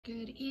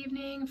Good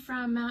evening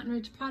from Mountain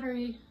Ridge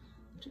Pottery.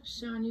 Just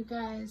showing you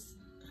guys,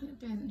 I've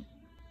been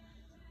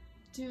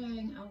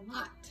doing a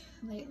lot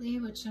lately,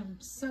 which I'm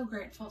so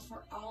grateful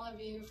for all of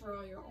you, for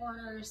all your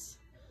orders.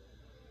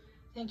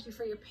 Thank you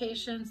for your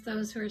patience,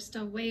 those who are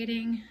still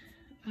waiting.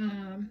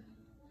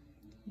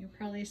 You'll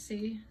probably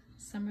see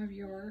some of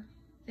your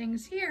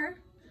things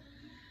here.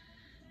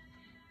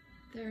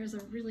 There's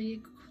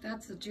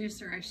that's a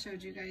juicer I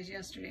showed you guys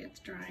yesterday. It's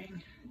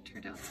drying. It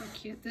turned out so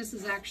cute. This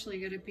is actually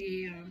going to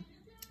be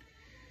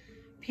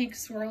pink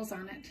swirls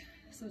on it,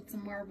 so it's a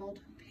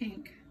marbled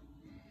pink.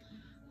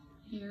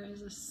 Here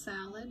is a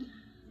salad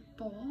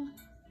bowl.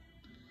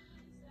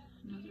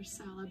 Another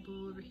salad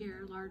bowl over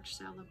here, large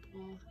salad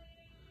bowl.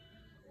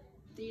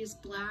 These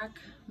black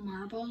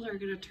marble are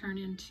going to turn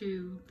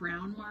into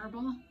brown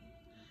marble.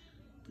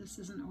 This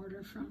is an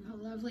order from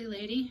a lovely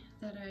lady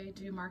that I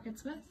do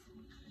markets with.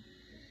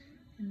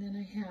 And then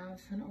I have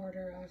an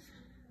order of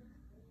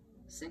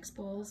 6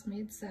 bowls,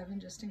 made 7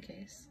 just in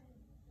case.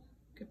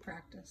 Good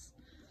practice.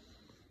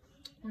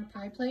 More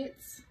pie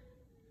plates.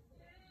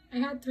 I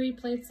had 3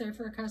 plates there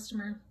for a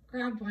customer.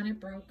 Grabbed one, it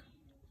broke.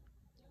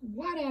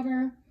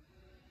 Whatever.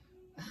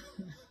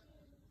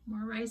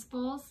 More rice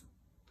bowls.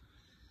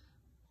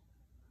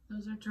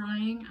 Those are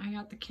drying. I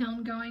got the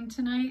kiln going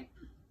tonight.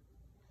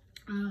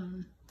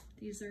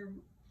 These are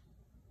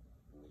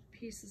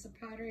pieces of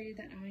pottery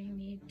that I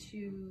need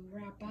to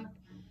wrap up,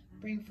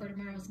 bring for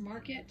tomorrow's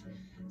market.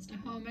 It's the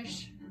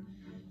Homish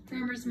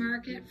Farmers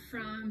Market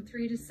from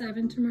 3 to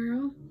 7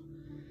 tomorrow.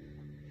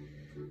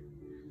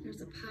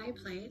 There's a pie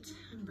plate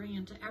I'm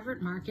bringing to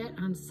Everett Market.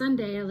 On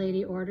Sunday, a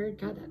lady ordered.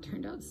 God, that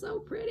turned out so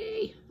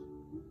pretty.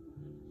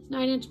 It's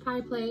 9-inch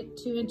pie plate,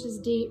 2 inches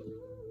deep.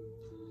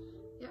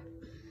 Yep.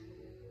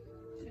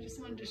 I just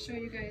wanted to show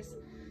you guys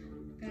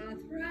Bath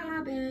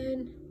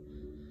Robin.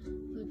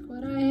 Look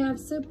what I have,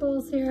 soup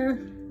bowls here.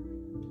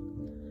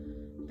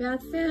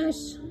 Bath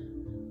Fish.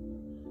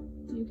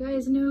 You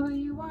guys know who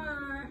you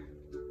are.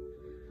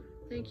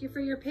 Thank you for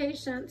your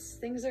patience.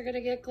 Things are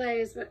gonna get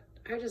glazed, but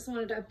I just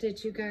wanted to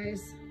update you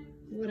guys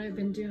what I've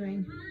been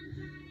doing.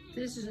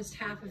 This is just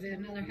half of it,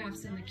 another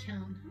half's in the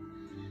kiln.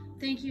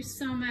 Thank you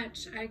so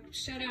much. I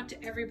shout out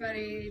to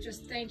everybody.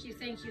 Just thank you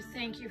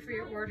for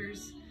your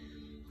orders.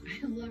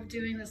 I love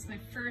doing this. My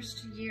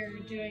first year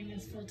doing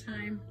this full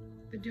time.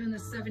 Been doing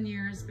this 7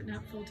 years, but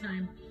not full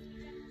time.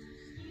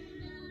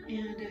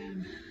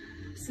 And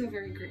so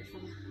very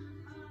grateful.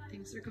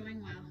 Things are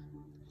going well.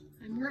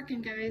 I'm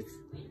working, guys.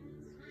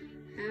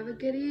 Have a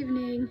good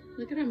evening.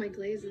 Look at all my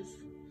glazes.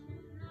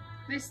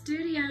 My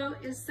studio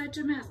is such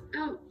a mess.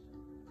 Oh,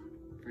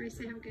 before I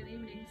say have a good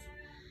evening,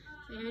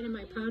 say hi to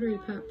my pottery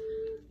pup.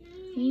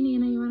 Hey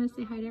Nina, you want to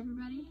say hi to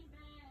everybody?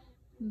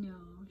 No,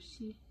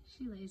 she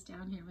lays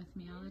down here with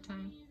me all the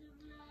time.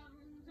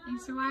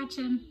 Thanks for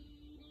watching.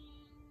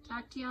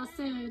 Talk to y'all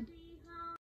soon.